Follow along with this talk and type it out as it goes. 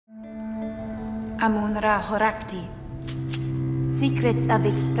Amun Ra Horakti. Secrets of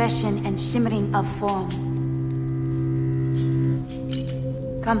expression and shimmering of form.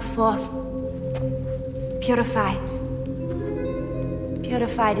 Come forth. Purified.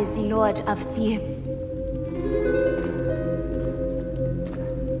 Purified is the Lord of Thebes.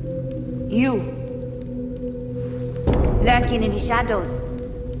 You. Lurking in the shadows.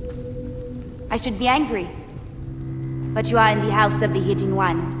 I should be angry. But you are in the house of the Hidden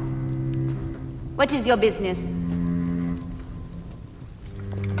One. What is your business?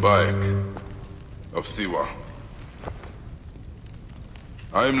 Bayek of Siwa.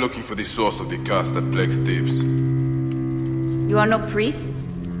 I am looking for the source of the curse that plagues Thebes. You are no priest?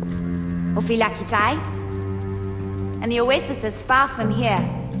 Ophilakitai? And the oasis is far from here.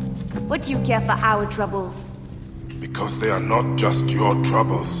 What do you care for our troubles? Because they are not just your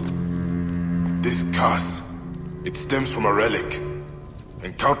troubles. This curse, it stems from a relic,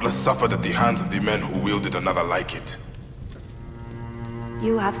 and countless suffered at the hands of the men who wielded another like it.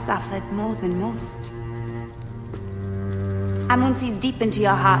 You have suffered more than most. Amun sees deep into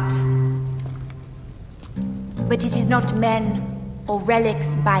your heart. But it is not men or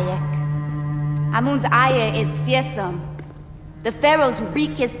relics, Bayek. Amun's ire is fearsome. The Pharaohs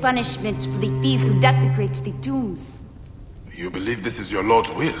wreak his punishment for the thieves who desecrate the tombs. You believe this is your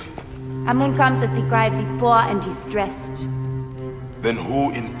Lord's will? Amun comes at the cry of the poor and distressed. Then who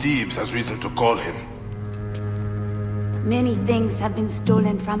in Thebes has reason to call him? Many things have been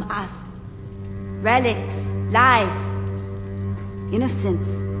stolen from us. Relics, lives, innocence.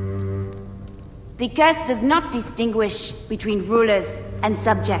 The curse does not distinguish between rulers and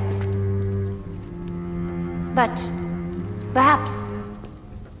subjects. But, perhaps,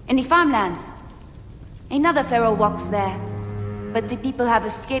 in the farmlands, another pharaoh walks there, but the people have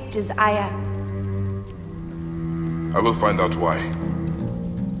escaped his ire. I will find out why.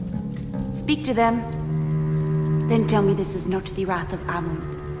 Speak to them, then tell me this is not the wrath of Amun.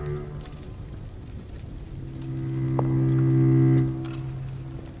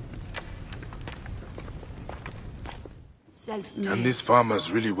 Can these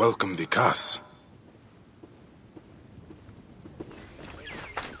farmers really welcome the curse?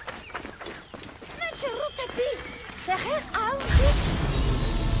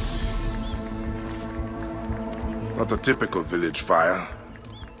 Not a typical village fire.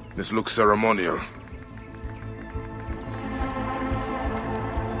 This looks ceremonial.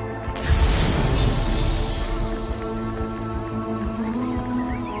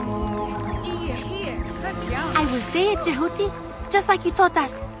 I will say it, Jehuti, just like you taught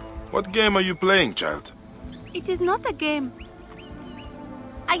us. What game are you playing, child? It is not a game.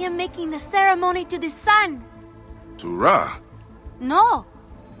 I am making a ceremony to the sun. To Ra? No,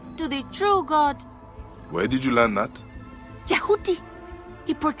 to the true God. Where did you learn that? Jehuti,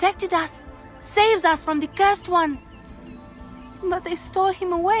 he protected us, saves us from the cursed one. But they stole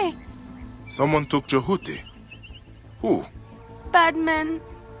him away. Someone took Jehuti. Who? Bad men.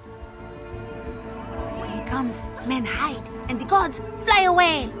 When he comes, men hide, and the gods fly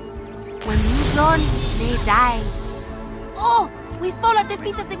away. When you dawn, they die. Oh, we fall at the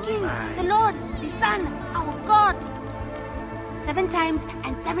feet of the king, the Lord, the Son, our God. 7 times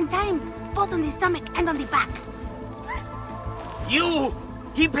and 7 times, both on the stomach and on the back. You!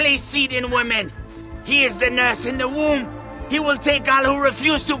 He plays seed in women. He is the nurse in the womb. He will take all who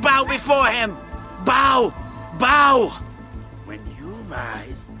refuse to bow before him. Bow! Bow! When you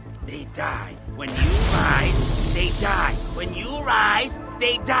rise, they die. When you rise, they die. When you rise,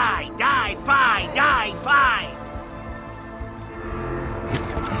 they die. Die, fi, die, fi.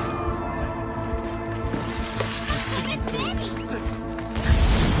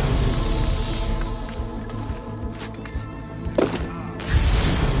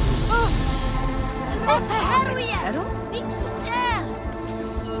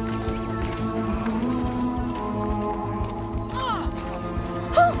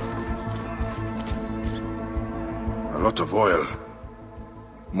 A lot of oil.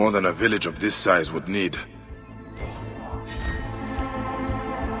 More than a village of this size would need.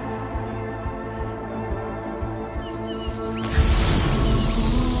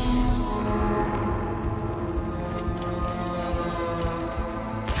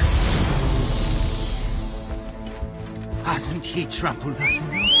 Hasn't he trampled us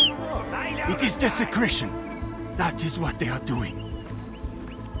enough? It is desecration. That is what they are doing.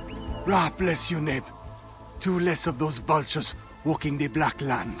 Ra bless you, Neb. 2 less of those vultures walking the Black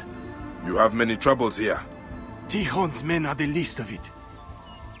Land. You have many troubles here. Tihon's men are the least of it.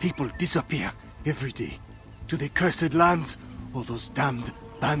 People disappear every day. To the cursed lands or those damned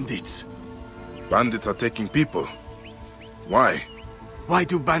bandits. Bandits are taking people. Why? Why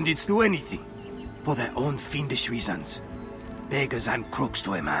do bandits do anything? For their own fiendish reasons. Beggars and crooks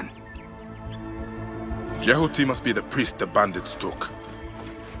to a man. Jehuti must be the priest the bandits took.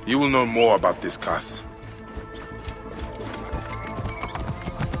 He will know more about this curse.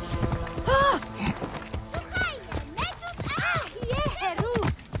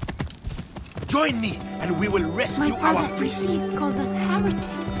 Join me, and we will rescue our priest. My brother calls us heretics.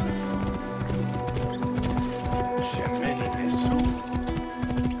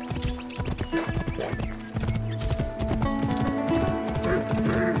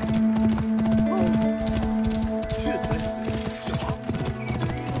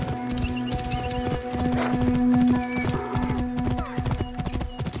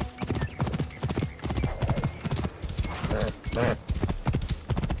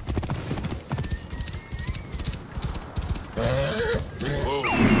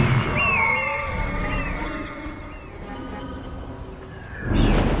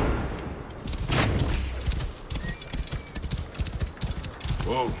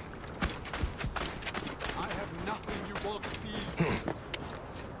 Whoa. I have nothing you won't feel.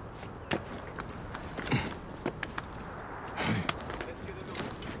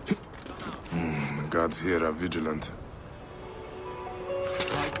 The gods here are vigilant.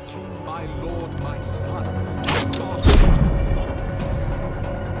 My king, my lord, my son. God.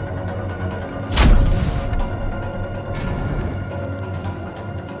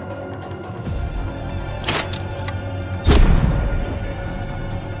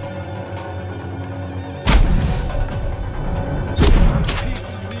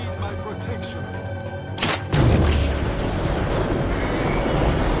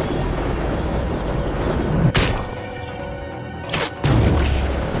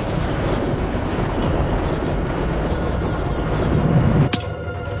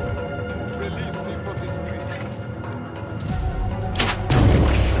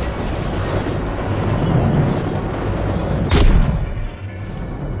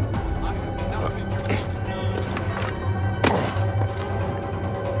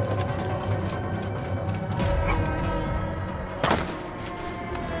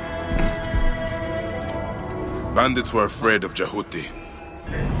 Bandits were afraid of Jehuti.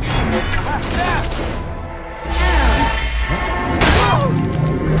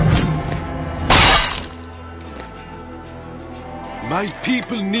 My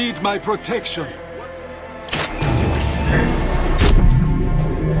people need my protection.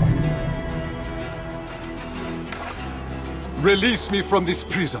 Release me from this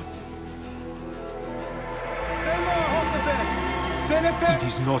prison. It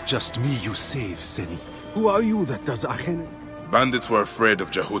is not just me you save, Seni. Who are you that does Aten? Bandits were afraid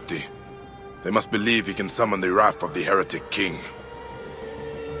of Jehuti. They must believe he can summon the wrath of the heretic king.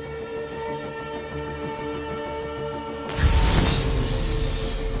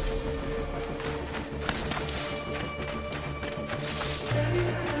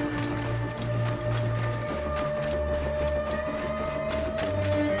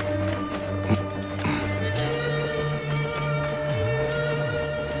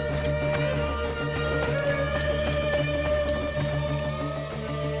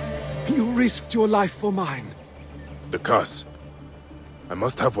 You risked your life for mine. The curse. I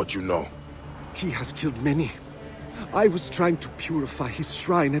must have what you know. He has killed many. I was trying to purify his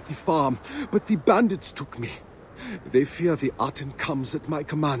shrine at the farm, but the bandits took me. They fear the Aten comes at my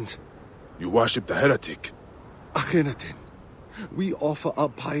command. You worship the heretic. Akhenaten. We offer our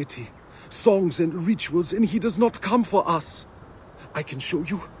piety, songs and rituals, and he does not come for us. I can show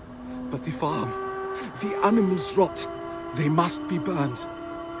you, but the farm, the animals rot. They must be burned.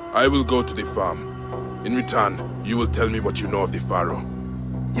 I will go to the farm. In return, you will tell me what you know of the Pharaoh.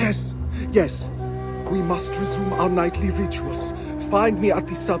 Yes, yes. We must resume our nightly rituals. Find me at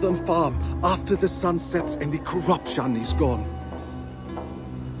the southern farm after the sun sets and the corruption is gone.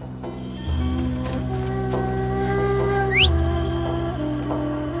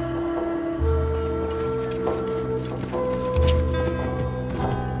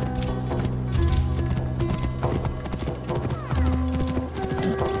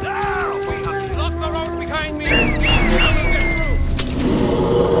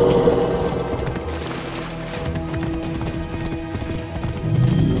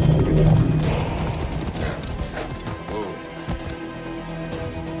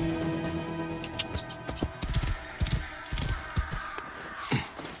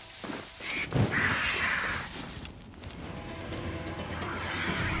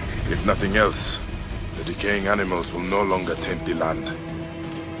 If nothing else, the decaying animals will no longer taint the land.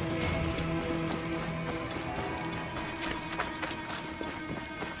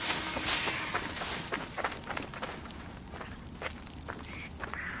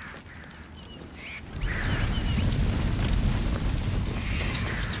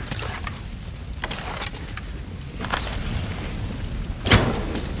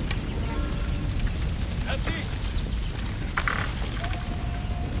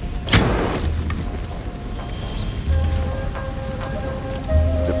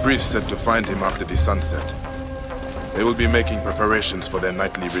 priest said to find him after the sunset. They will be making preparations for their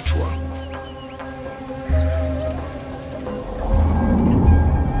nightly ritual.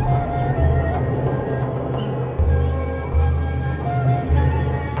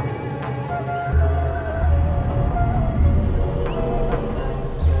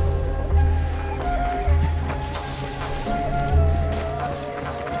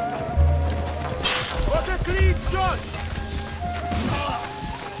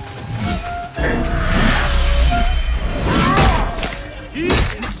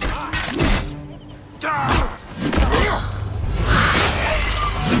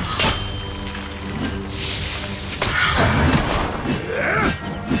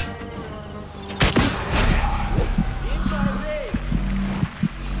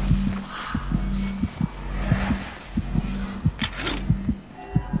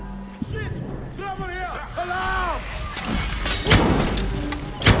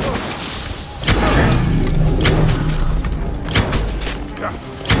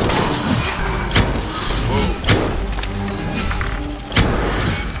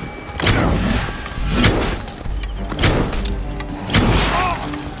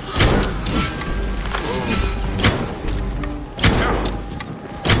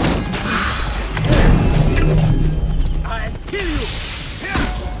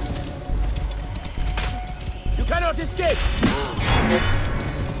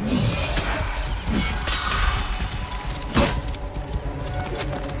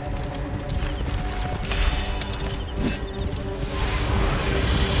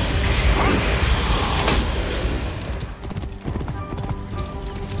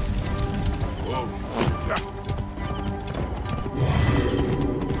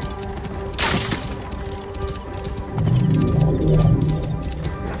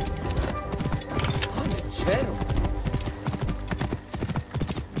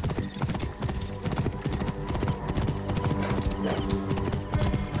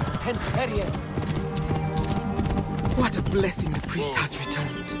 What a blessing the priest has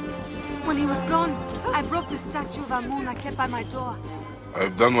returned. When he was gone, I broke the statue of Amun I kept by my door.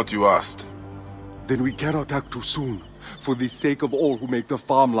 I've done what you asked. Then we cannot act too soon, for the sake of all who make the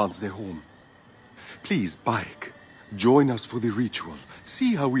farmlands their home. Please, Bayek, join us for the ritual.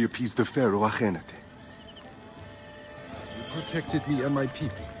 See how we appease the Pharaoh Akhenaten. You protected me and my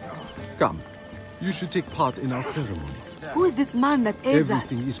people. Come, you should take part in our ceremony. Who is this man that aids us?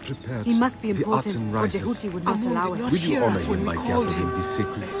 Everything is prepared. He must be The important, Aten or rises. Jehuti would not Amun allow did it. not Will you hear honor us when him we by called gathering him. this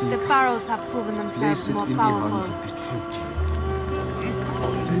sacred The seal? Pharaohs have proven Place themselves it more in the hands powerful. of the true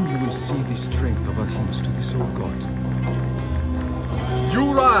king. Then you will see the strength of our hymns to this old god.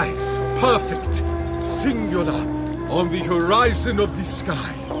 You rise, perfect, singular, on the horizon of the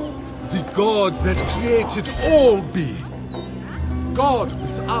sky. The god that created all being. God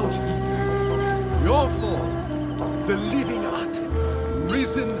without equal. Your form, the living Aten,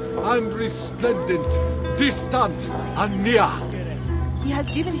 risen and resplendent, distant and near. He has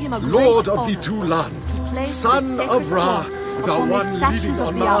given him a great Lord of honor. the two lands, Place son the of sacred Ra, gods the upon the one statues living of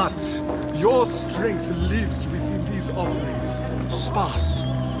on the Maat. Your strength lives within these offerings, sparse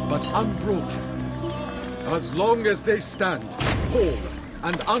but unbroken. As long as they stand, whole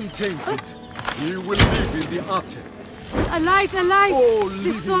and untainted, he will live in the Aten. A light, a light! Oh, The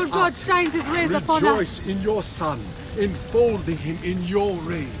living soul god Aten, shines his rays upon us. rejoice in your son, enfolding him in your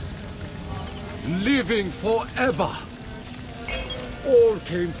rays. Living forever. All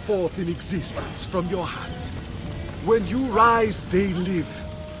came forth in existence from your hand. When you rise, they live.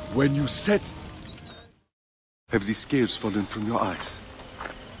 When you set... Have the scales fallen from your eyes?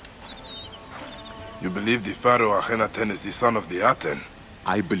 You believe the Pharaoh Akhenaten is the son of the Aten?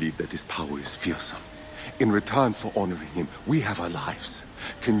 I believe that his power is fearsome. In return for honoring him, we have our lives.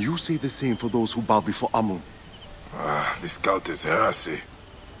 Can you say the same for those who bow before Amun? This cult is heresy.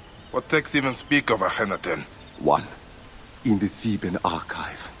 What texts even speak of Akhenaten? One, in the Theban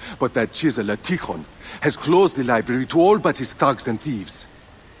archive. But that chiseler Tikhon has closed the library to all but his thugs and thieves.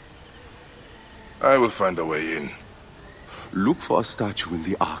 I will find a way in. Look for a statue in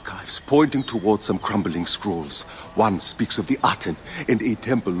the archives, pointing towards some crumbling scrolls. One speaks of the Aten and a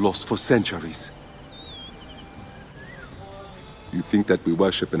temple lost for centuries. You think that we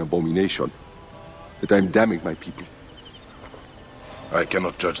worship an abomination? That I'm damning my people? I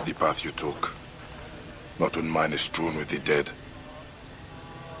cannot judge the path you took. Not when mine is strewn with the dead.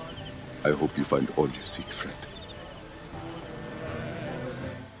 I hope you find all you seek, friend.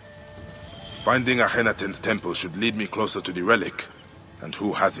 Finding Akhenaten's temple should lead me closer to the relic. And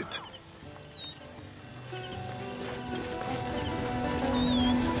who has it?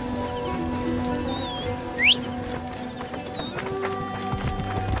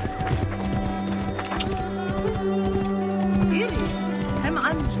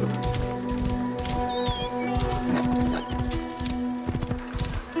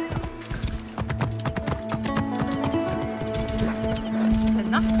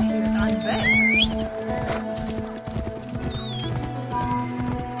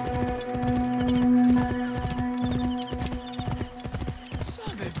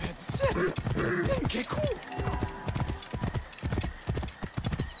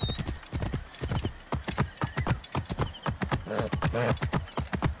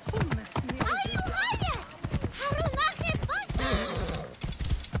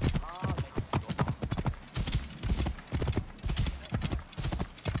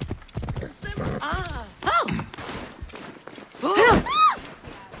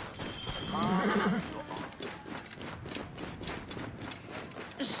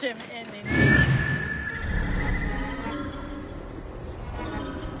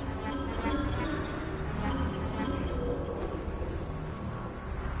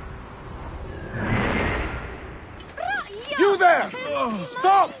 You there!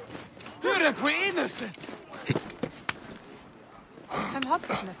 Stop! We're innocent!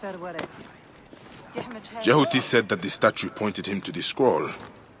 Jehuti said that the statue pointed him to the scroll.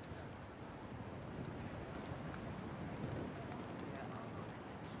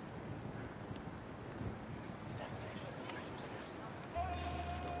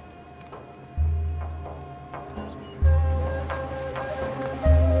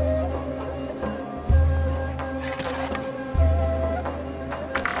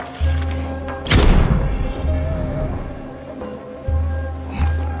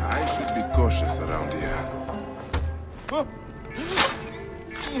 Around here.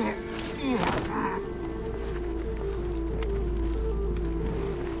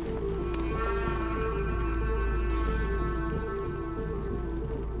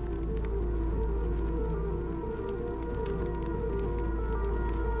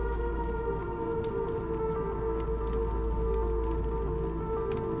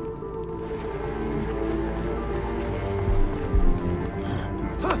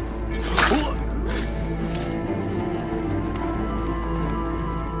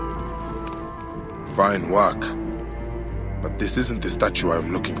 Fine work. But this isn't the statue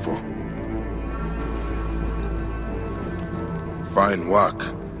I'm looking for. Fine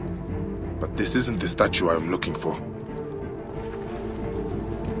work. But this isn't the statue I'm looking for.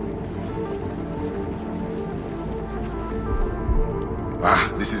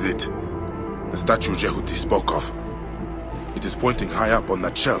 Ah, this is it. The statue Jehuti spoke of. It is pointing high up on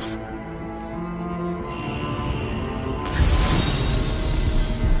that shelf.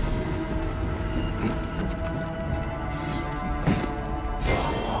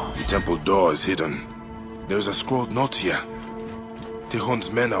 The temple door is hidden. There is a scrolled note here.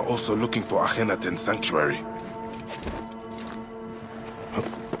 Tehon's men are also looking for Akhenaten's sanctuary.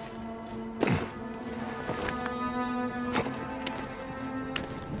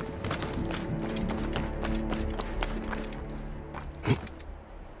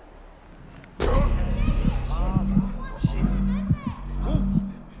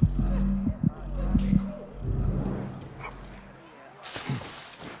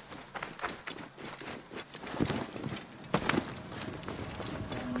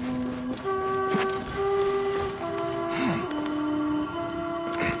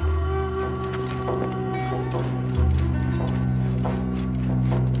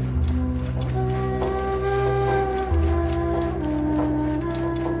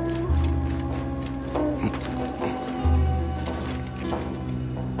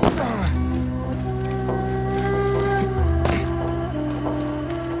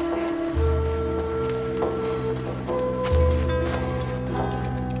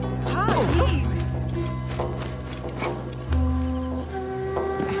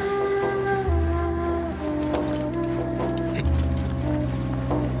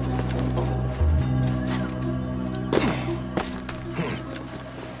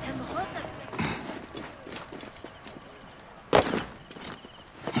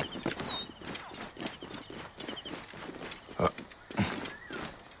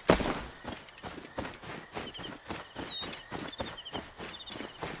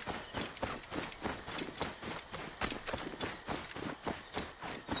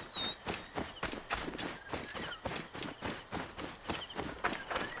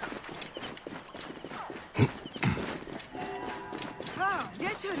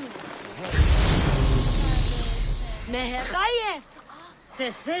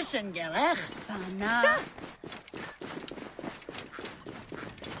 Decision gerecht, Bana.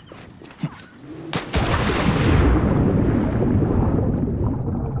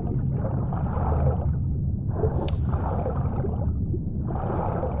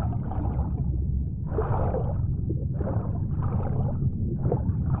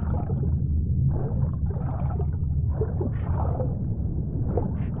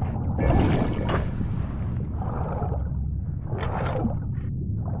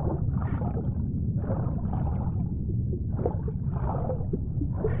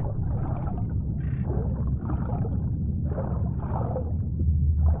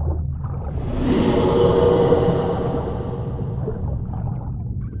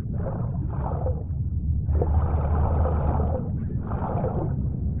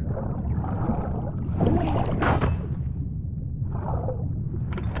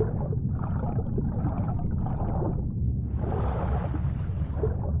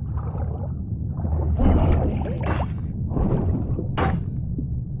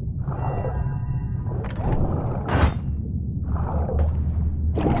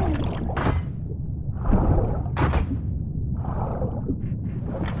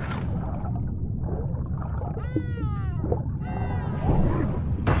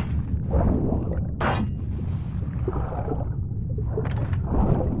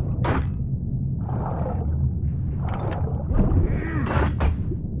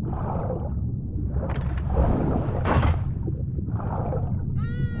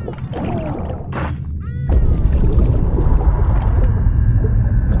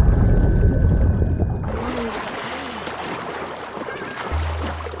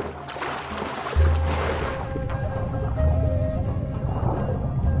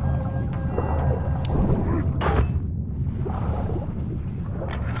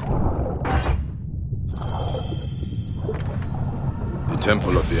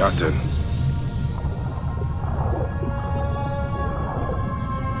 temple of the Aten.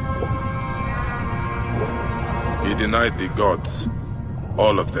 He denied the gods,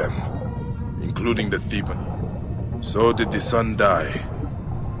 all of them, including the Theban. So did the sun die,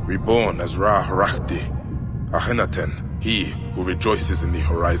 reborn as Ra-Harachti, Akhenaten, he who rejoices in the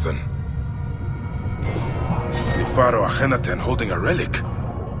horizon. The Pharaoh Akhenaten holding a relic.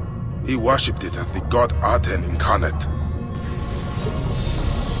 He worshipped it as the god Aten incarnate.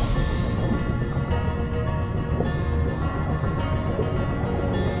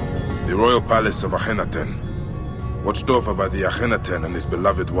 The royal palace of Akhenaten, watched over by the Akhenaten and his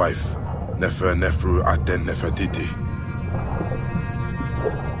beloved wife, Nefer-Nefru Aten Nefertiti.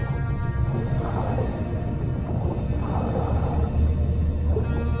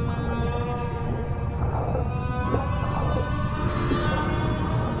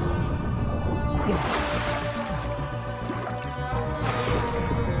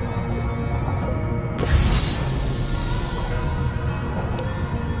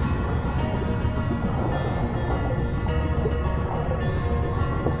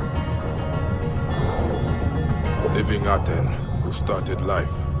 Living Aten, who started life,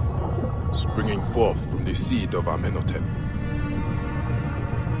 springing forth from the seed of Amenhotep.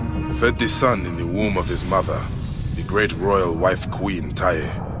 Fed the sun in the womb of his mother, the great royal wife queen Taye,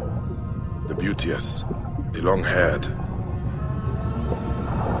 the beauteous, the long-haired.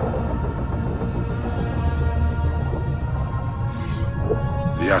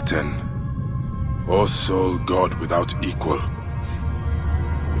 The Aten, O sole god without equal.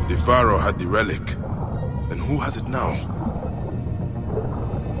 If the Pharaoh had the relic, then who has it now?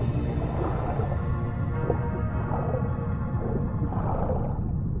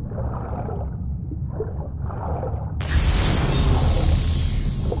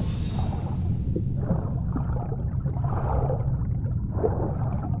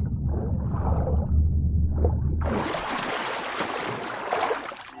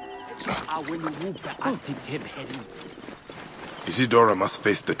 Isidora must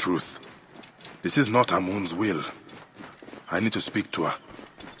face the truth. This is not Amun's will. I need to speak to her.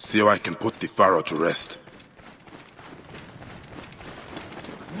 See how I can put the Pharaoh to rest.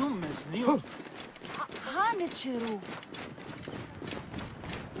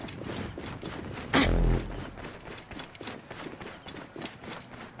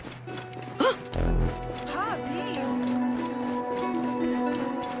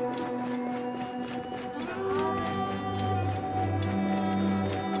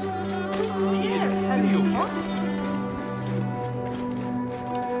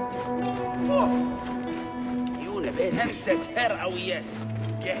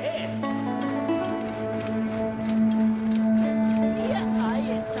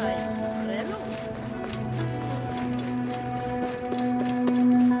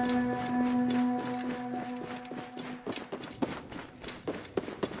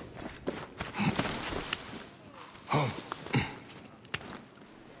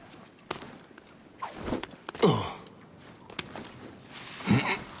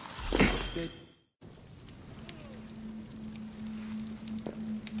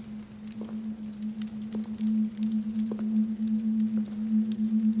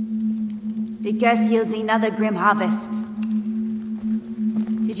 The curse yields another grim harvest.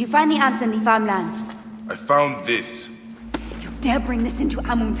 Did you find the answer in the farmlands? I found this. You dare bring this into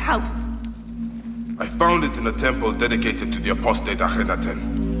Amun's house? I found it in a temple dedicated to the apostate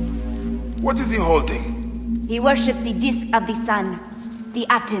Akhenaten. What is he holding? He worshipped the disk of the sun, the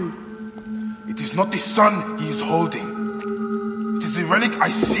Aten. It is not the sun he is holding. It is the relic I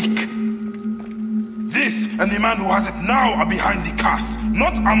seek. This and the man who has it now are behind the curse,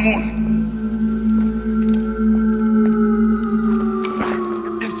 not Amun.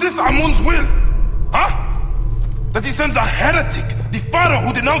 Is this Amun's will? Huh? That he sends a heretic, the Pharaoh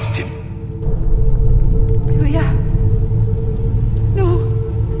who denounced him? Tuya. No.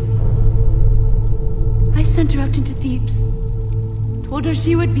 I sent her out into Thebes. Told her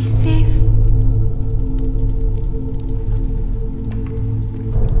she would be safe.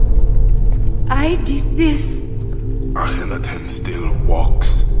 I did this. Akhenaten still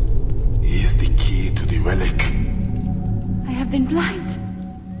walks. He is the key to the relic. I have been blind.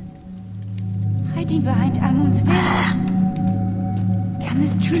 Hiding behind Amun's veil. Can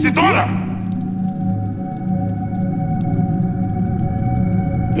this truly Isidora!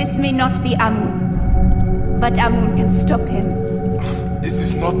 be? This may not be Amun, but Amun can stop him. This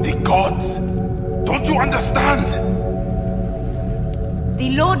is not the gods. Don't you understand?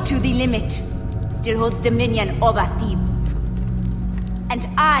 The Lord to the limit still holds dominion over Thebes. And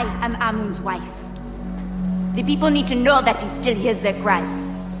I am Amun's wife. The people need to know that he still hears their cries.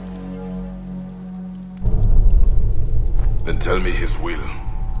 Then tell me his will.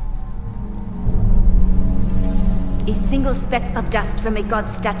 A single speck of dust from a god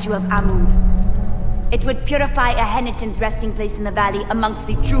statue of Amun. It would purify Ahenitan's resting place in the valley amongst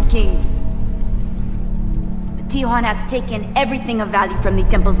the true kings. But Tihon has taken everything of value from the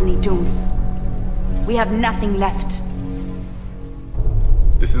temples and the tombs. We have nothing left.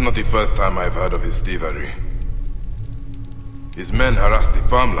 This is not the first time I've heard of his thievery. His men harass the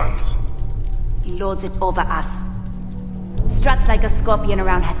farmlands. He lords it over us. Struts like a scorpion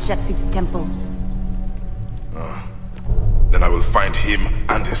around Hatshepsut's temple. Then I will find him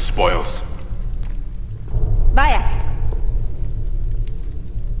and his spoils. Bayek.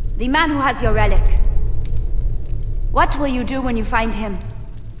 The man who has your relic. What will you do when you find him?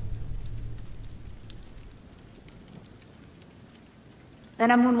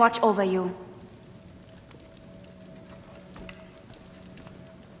 Then Amun watch over you.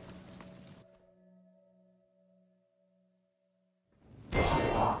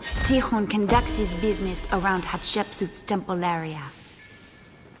 Tihon conducts his business around Hatshepsut's temple area.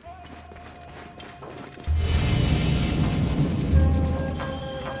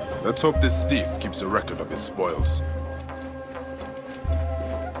 Let's hope this thief keeps a record of his spoils.